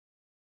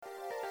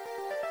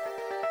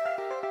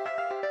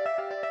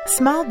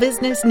Small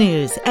business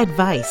news,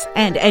 advice,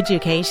 and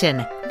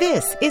education.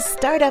 This is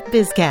Startup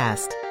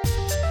Bizcast.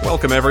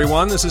 Welcome,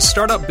 everyone. This is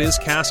Startup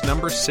Bizcast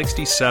number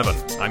 67.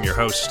 I'm your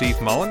host, Steve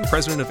Mullen,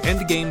 president of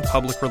Endgame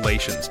Public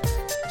Relations.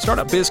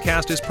 Startup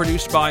Bizcast is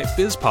produced by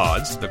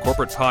BizPods, the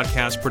corporate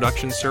podcast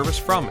production service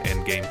from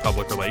Endgame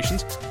Public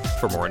Relations.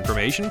 For more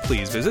information,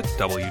 please visit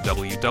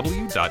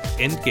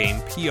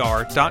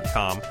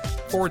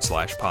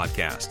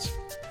www.endgamepr.com/podcasts.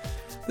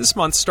 This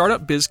month's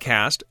Startup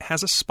Bizcast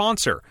has a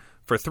sponsor.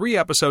 For 3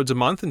 episodes a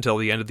month until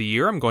the end of the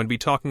year, I'm going to be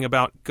talking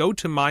about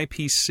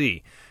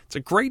GoToMyPC. It's a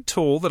great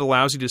tool that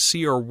allows you to see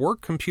your work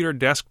computer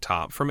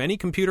desktop from any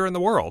computer in the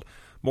world.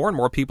 More and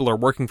more people are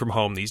working from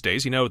home these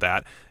days, you know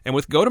that. And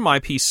with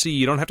GoToMyPC,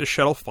 you don't have to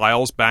shuttle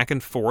files back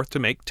and forth to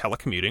make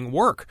telecommuting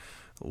work.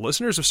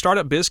 Listeners of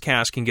Startup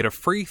Bizcast can get a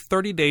free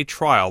 30-day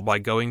trial by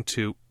going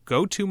to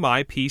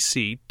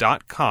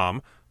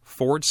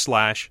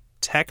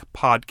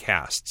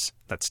gotomypc.com/techpodcasts.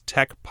 That's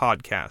Tech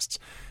Podcasts.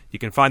 You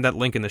can find that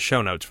link in the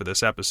show notes for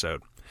this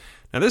episode.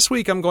 Now, this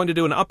week I'm going to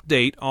do an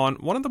update on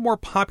one of the more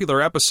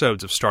popular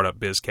episodes of Startup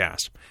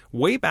Bizcast.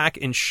 Way back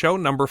in show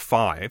number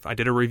 5, I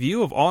did a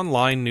review of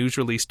online news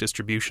release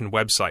distribution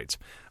websites.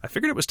 I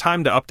figured it was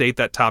time to update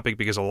that topic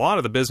because a lot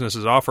of the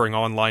businesses offering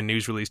online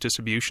news release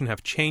distribution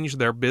have changed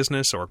their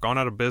business or gone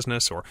out of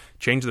business or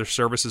changed their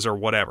services or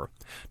whatever.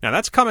 Now,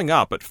 that's coming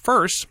up, but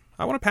first,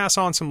 I want to pass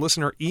on some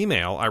listener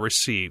email I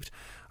received.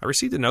 I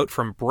received a note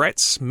from Brett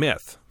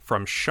Smith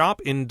from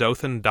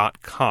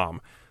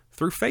shopindothan.com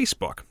through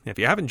Facebook. If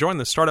you haven't joined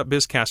the Startup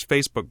Bizcast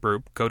Facebook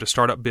group, go to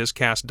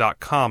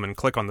startupbizcast.com and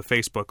click on the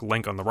Facebook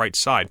link on the right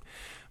side.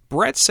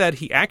 Brett said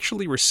he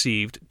actually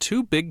received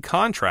 2 big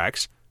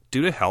contracts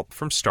due to help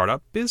from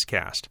Startup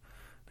Bizcast.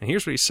 And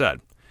here's what he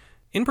said.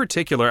 In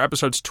particular,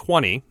 episodes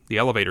 20, the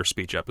elevator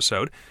speech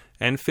episode,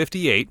 and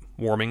 58,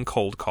 warming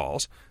cold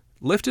calls,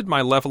 lifted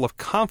my level of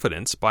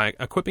confidence by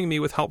equipping me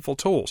with helpful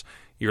tools.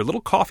 Your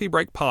little coffee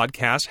break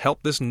podcast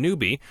helped this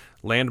newbie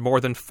land more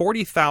than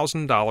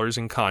 $40,000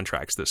 in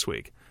contracts this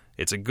week.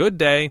 It's a good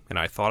day, and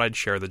I thought I'd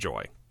share the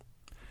joy.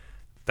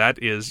 That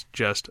is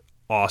just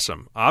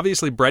awesome.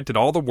 Obviously, Brett did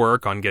all the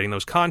work on getting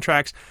those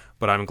contracts,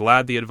 but I'm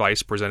glad the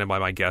advice presented by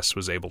my guests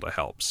was able to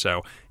help.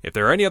 So if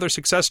there are any other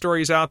success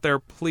stories out there,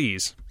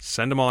 please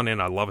send them on in.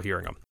 I love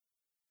hearing them.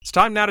 It's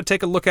time now to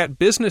take a look at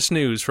business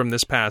news from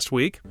this past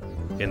week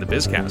in the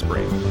Bizcast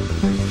Brief.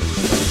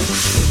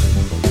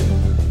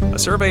 A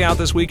survey out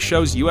this week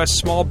shows U.S.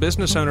 small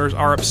business owners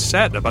are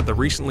upset about the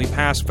recently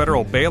passed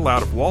federal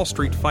bailout of Wall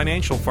Street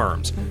financial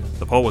firms.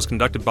 The poll was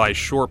conducted by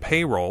Shore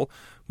Payroll.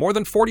 More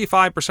than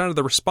 45% of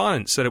the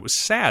respondents said it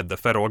was sad the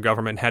federal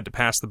government had to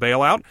pass the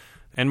bailout,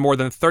 and more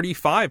than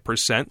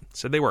 35%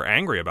 said they were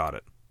angry about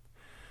it.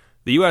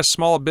 The U.S.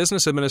 Small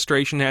Business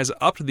Administration has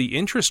upped the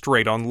interest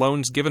rate on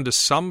loans given to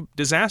some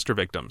disaster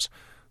victims.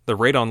 The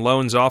rate on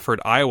loans offered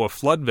Iowa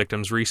flood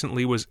victims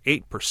recently was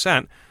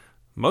 8%.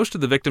 Most of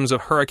the victims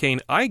of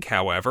Hurricane Ike,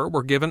 however,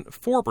 were given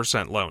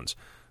 4% loans.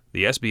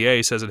 The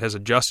SBA says it has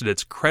adjusted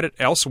its credit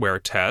elsewhere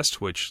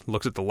test, which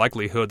looks at the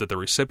likelihood that the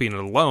recipient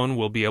of the loan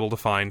will be able to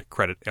find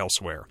credit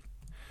elsewhere.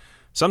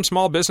 Some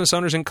small business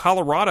owners in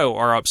Colorado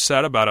are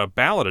upset about a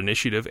ballot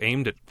initiative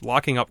aimed at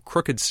locking up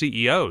crooked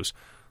CEOs.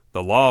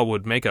 The law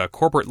would make a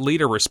corporate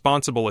leader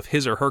responsible if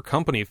his or her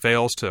company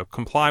fails to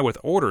comply with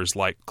orders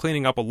like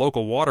cleaning up a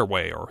local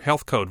waterway or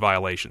health code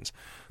violations.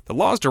 The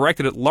law is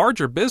directed at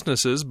larger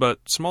businesses, but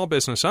small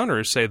business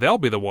owners say they'll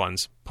be the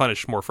ones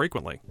punished more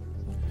frequently.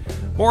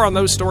 More on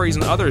those stories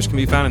and others can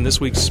be found in this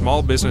week's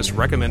Small Business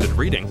Recommended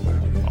Reading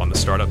on the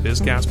Startup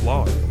Bizcast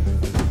blog.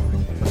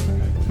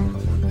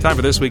 Time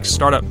for this week's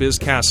Startup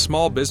Bizcast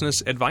Small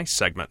Business Advice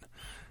segment.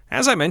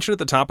 As I mentioned at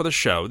the top of the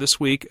show, this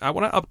week I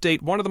want to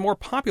update one of the more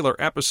popular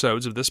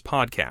episodes of this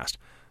podcast.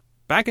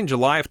 Back in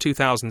July of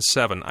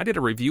 2007, I did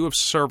a review of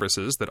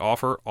services that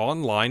offer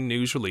online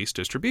news release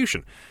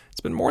distribution.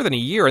 It's been more than a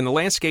year and the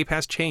landscape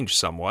has changed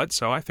somewhat,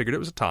 so I figured it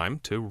was time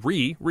to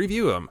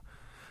review them.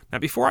 Now,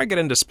 before I get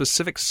into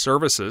specific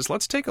services,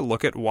 let's take a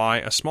look at why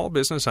a small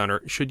business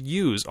owner should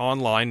use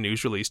online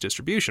news release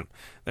distribution.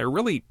 There are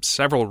really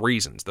several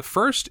reasons. The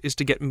first is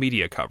to get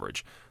media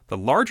coverage. The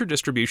larger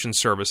distribution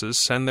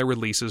services send their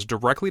releases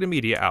directly to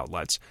media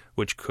outlets,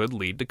 which could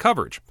lead to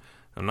coverage.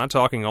 I'm not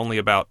talking only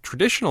about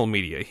traditional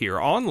media here.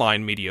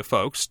 Online media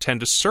folks tend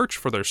to search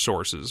for their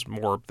sources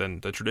more than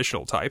the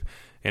traditional type,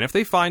 and if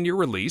they find your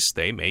release,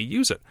 they may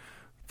use it.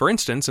 For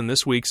instance, in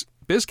this week's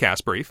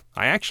Bizcast Brief,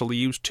 I actually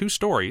used 2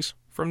 stories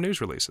from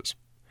news releases.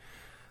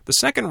 The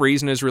second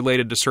reason is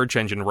related to search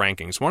engine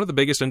rankings. One of the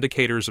biggest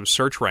indicators of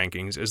search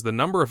rankings is the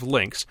number of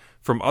links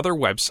from other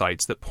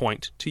websites that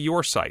point to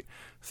your site.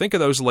 Think of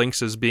those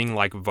links as being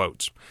like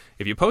votes.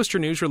 If you post your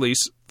news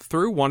release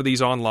through one of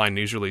these online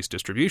news release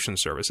distribution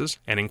services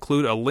and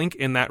include a link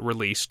in that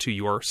release to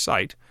your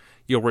site,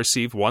 you'll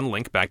receive one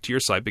link back to your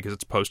site because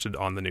it's posted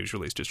on the news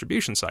release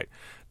distribution site.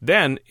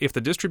 Then, if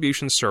the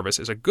distribution service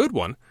is a good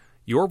one,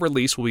 your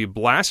release will be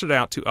blasted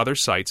out to other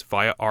sites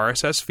via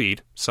RSS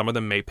feed. Some of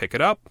them may pick it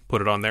up, put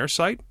it on their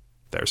site.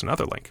 There's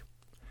another link.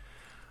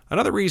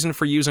 Another reason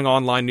for using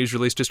online news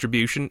release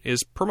distribution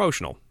is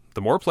promotional.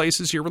 The more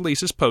places your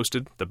release is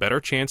posted, the better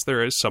chance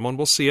there is someone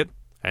will see it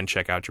and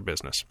check out your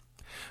business.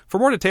 For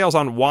more details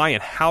on why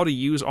and how to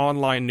use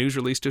online news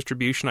release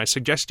distribution, I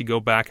suggest you go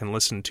back and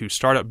listen to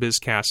Startup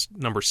Bizcast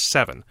number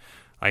 7.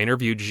 I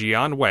interviewed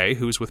Jian Wei,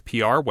 who's with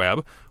PR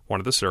Web, one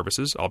of the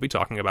services I'll be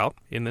talking about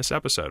in this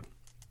episode.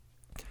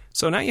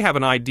 So now you have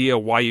an idea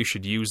why you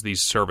should use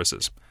these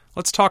services.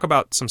 Let's talk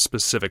about some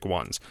specific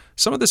ones.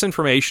 Some of this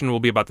information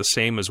will be about the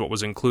same as what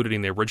was included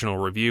in the original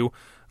review.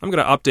 I'm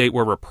going to update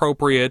where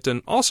appropriate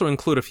and also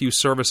include a few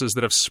services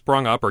that have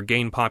sprung up or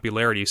gained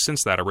popularity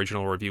since that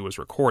original review was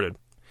recorded.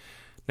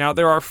 Now,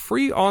 there are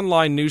free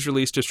online news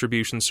release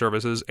distribution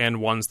services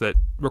and ones that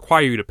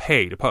require you to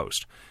pay to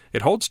post.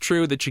 It holds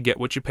true that you get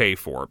what you pay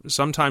for.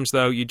 Sometimes,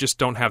 though, you just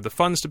don't have the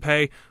funds to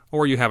pay,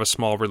 or you have a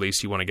small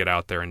release you want to get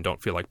out there and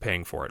don't feel like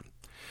paying for it.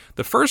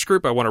 The first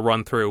group I want to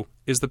run through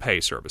is the pay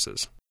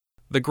services.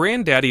 The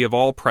granddaddy of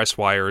all press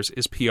wires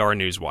is PR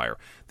Newswire.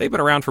 They've been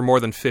around for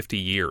more than 50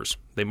 years.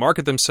 They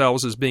market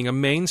themselves as being a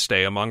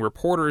mainstay among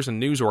reporters and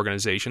news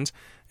organizations,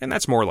 and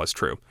that's more or less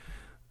true.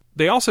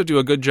 They also do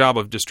a good job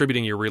of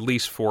distributing your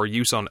release for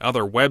use on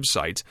other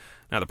websites.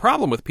 Now, the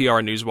problem with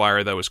PR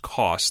Newswire, though, is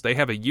costs. They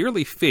have a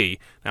yearly fee.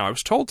 Now, I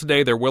was told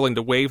today they're willing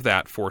to waive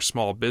that for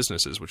small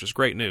businesses, which is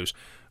great news.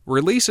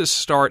 Releases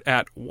start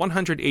at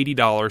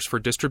 $180 for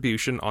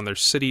distribution on their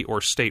city or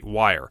state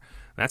wire.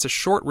 That's a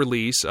short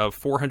release of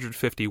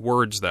 450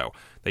 words, though.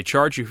 They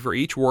charge you for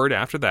each word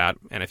after that,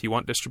 and if you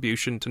want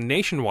distribution to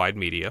nationwide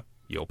media,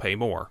 you'll pay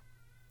more.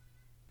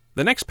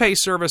 The next pay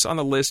service on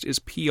the list is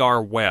PR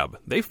Web.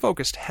 They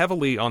focused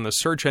heavily on the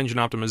search engine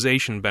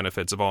optimization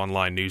benefits of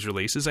online news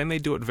releases, and they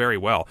do it very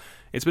well.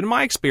 It's been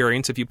my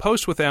experience, if you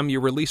post with them, your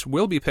release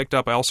will be picked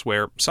up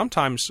elsewhere,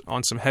 sometimes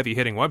on some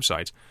heavy-hitting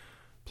websites.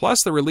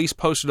 Plus, the release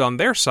posted on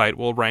their site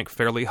will rank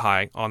fairly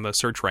high on the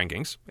search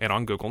rankings and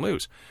on Google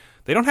News.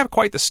 They don't have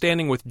quite the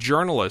standing with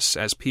journalists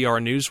as PR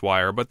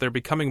Newswire, but they're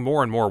becoming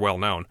more and more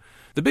well-known.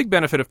 The big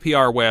benefit of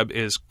PR Web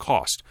is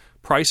cost.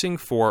 Pricing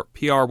for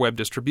PR Web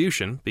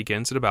distribution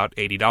begins at about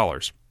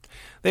 $80.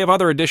 They have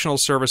other additional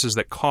services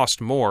that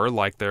cost more,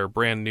 like their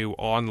brand new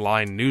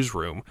online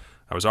newsroom.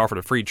 I was offered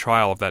a free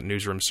trial of that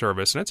newsroom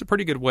service, and it's a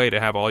pretty good way to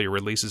have all your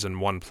releases in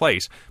one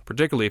place,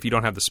 particularly if you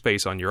don't have the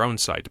space on your own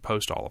site to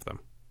post all of them.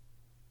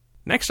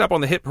 Next up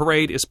on the hit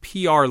parade is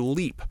PR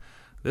Leap.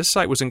 This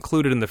site was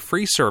included in the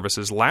free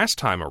services last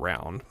time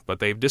around, but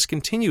they've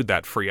discontinued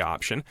that free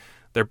option.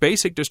 Their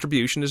basic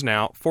distribution is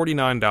now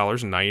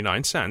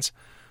 $49.99.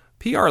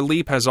 PR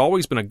Leap has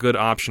always been a good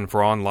option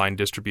for online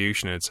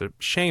distribution. It's a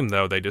shame,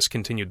 though, they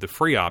discontinued the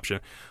free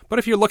option. But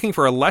if you're looking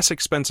for a less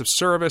expensive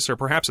service or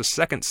perhaps a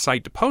second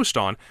site to post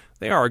on,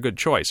 they are a good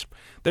choice.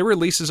 Their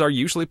releases are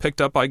usually picked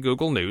up by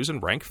Google News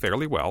and rank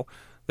fairly well.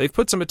 They've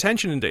put some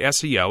attention into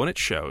SEO, and it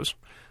shows.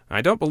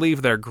 I don't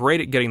believe they're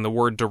great at getting the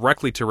word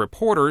directly to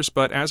reporters,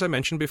 but as I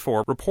mentioned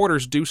before,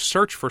 reporters do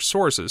search for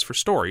sources for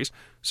stories,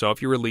 so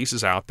if your release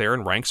is out there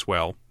and ranks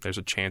well, there's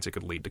a chance it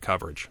could lead to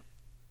coverage.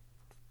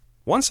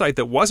 One site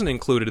that wasn't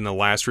included in the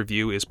last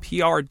review is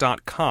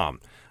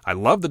PR.com. I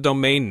love the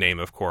domain name,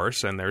 of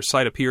course, and their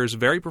site appears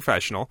very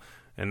professional,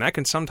 and that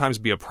can sometimes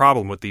be a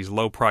problem with these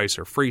low-price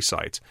or free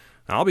sites.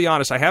 Now, I'll be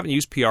honest, I haven't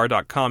used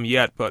PR.com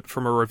yet, but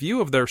from a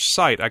review of their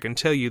site, I can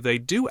tell you they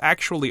do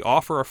actually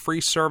offer a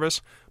free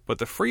service, but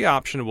the free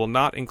option will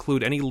not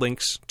include any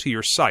links to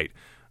your site,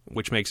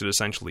 which makes it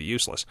essentially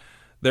useless.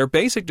 Their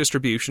basic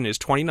distribution is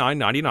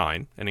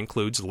 $29.99 and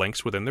includes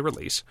links within the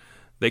release.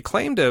 They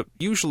claim to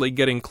usually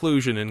get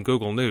inclusion in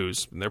Google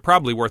News, and they're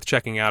probably worth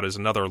checking out as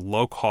another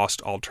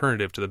low-cost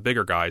alternative to the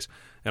bigger guys,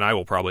 and I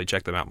will probably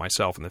check them out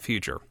myself in the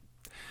future.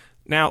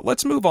 Now,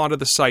 let's move on to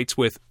the sites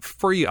with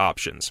free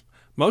options.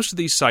 Most of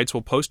these sites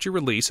will post your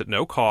release at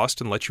no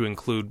cost and let you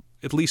include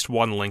at least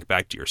one link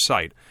back to your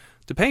site.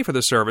 To pay for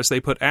the service, they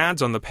put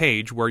ads on the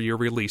page where your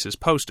release is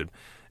posted.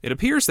 It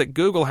appears that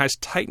Google has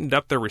tightened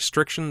up their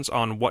restrictions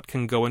on what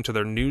can go into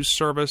their news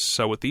service,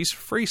 so with these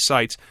free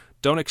sites,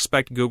 don't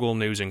expect Google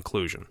News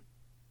inclusion.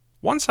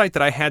 One site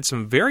that I had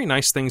some very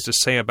nice things to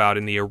say about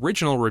in the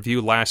original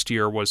review last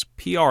year was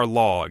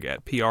PRlog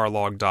at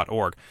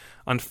prlog.org.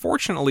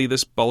 Unfortunately,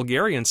 this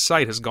Bulgarian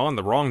site has gone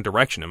the wrong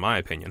direction, in my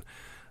opinion.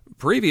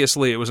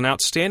 Previously, it was an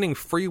outstanding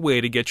free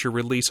way to get your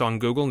release on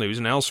Google News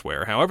and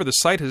elsewhere. However, the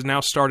site has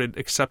now started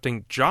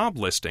accepting job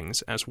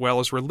listings as well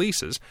as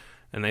releases,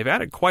 and they've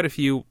added quite a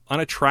few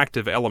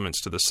unattractive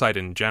elements to the site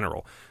in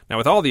general. Now,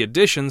 with all the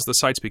additions, the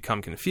site's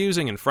become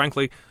confusing and,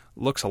 frankly,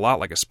 looks a lot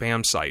like a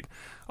spam site.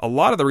 A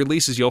lot of the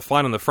releases you'll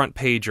find on the front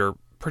page are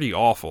pretty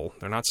awful.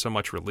 They're not so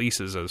much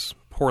releases as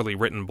poorly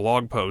written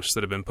blog posts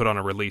that have been put on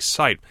a release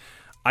site.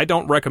 I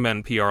don't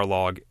recommend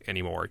PRlog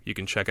anymore. You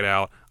can check it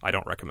out. I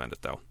don't recommend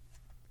it, though.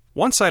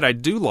 One site I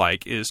do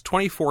like is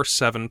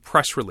 24/7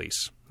 Press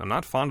Release. I'm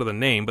not fond of the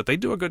name, but they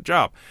do a good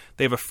job.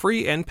 They have a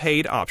free and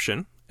paid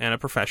option and a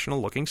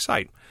professional-looking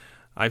site.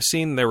 I've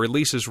seen their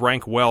releases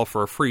rank well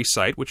for a free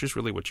site, which is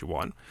really what you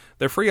want.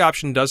 Their free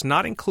option does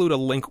not include a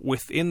link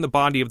within the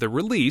body of the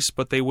release,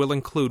 but they will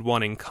include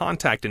one in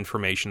contact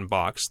information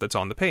box that's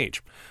on the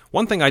page.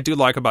 One thing I do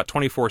like about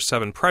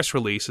 24/7 Press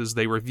Release is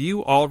they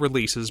review all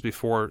releases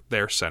before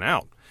they're sent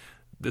out.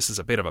 This is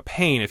a bit of a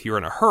pain if you're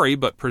in a hurry,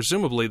 but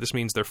presumably this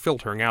means they're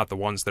filtering out the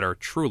ones that are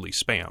truly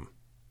spam.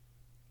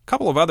 A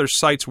couple of other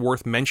sites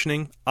worth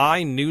mentioning.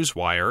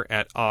 iNewsWire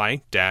at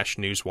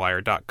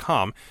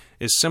i-newswire.com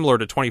is similar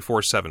to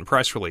 24/7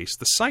 Press Release.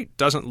 The site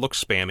doesn't look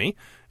spammy,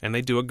 and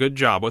they do a good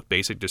job with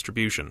basic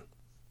distribution.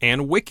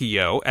 And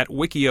Wikio at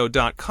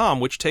wikio.com,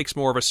 which takes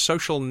more of a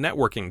social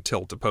networking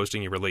tilt to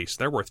posting your release.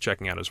 They're worth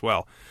checking out as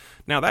well.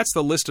 Now, that's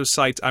the list of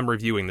sites I'm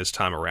reviewing this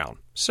time around.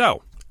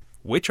 So,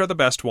 which are the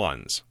best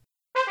ones?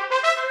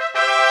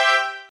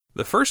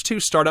 The first two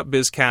Startup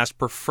BizCast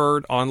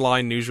preferred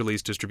online news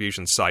release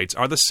distribution sites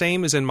are the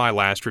same as in my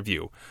last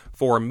review.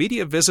 For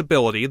media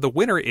visibility, the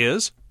winner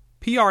is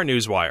PR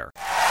Newswire.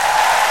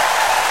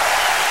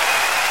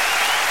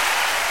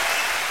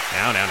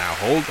 Now,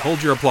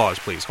 hold your applause,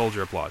 please. Hold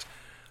your applause.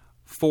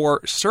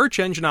 For search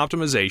engine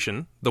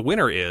optimization, the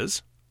winner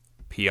is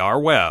PR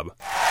Web.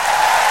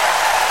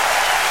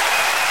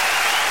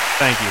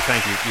 Thank you.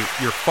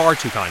 You're far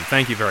too kind.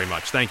 Thank you very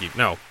much. Thank you.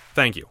 No,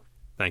 thank you.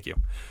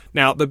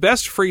 Now, the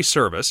best free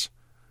service,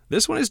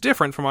 this one is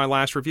different from my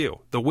last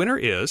review. The winner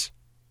is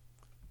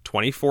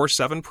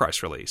 24/7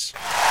 Press Release.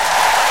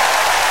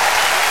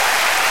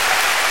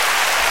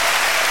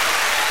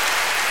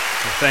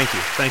 Thank you.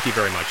 Thank you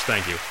very much.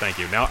 Thank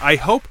you. Now, I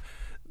hope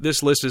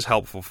this list is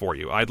helpful for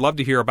you. I'd love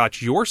to hear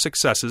about your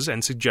successes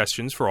and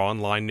suggestions for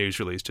online news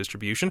release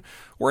distribution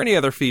or any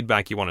other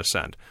feedback you want to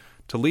send.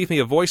 To leave me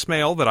a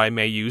voicemail that I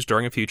may use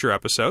during a future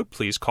episode,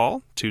 please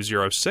call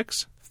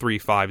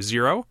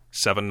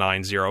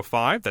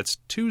 206-350-7905. That's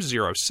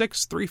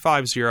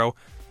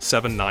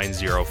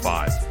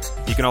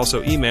 206-350-7905. You can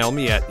also email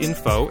me at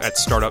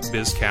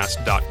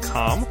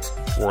info@startupbizcast.com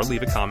or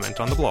leave a comment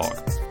on the blog.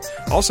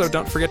 Also,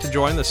 don't forget to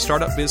join the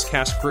Startup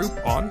BizCast group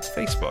on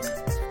Facebook.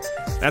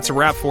 That's a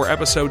wrap for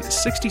episode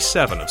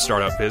 67 of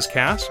Startup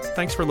BizCast.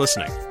 Thanks for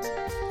listening.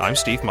 I'm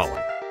Steve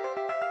Mullen.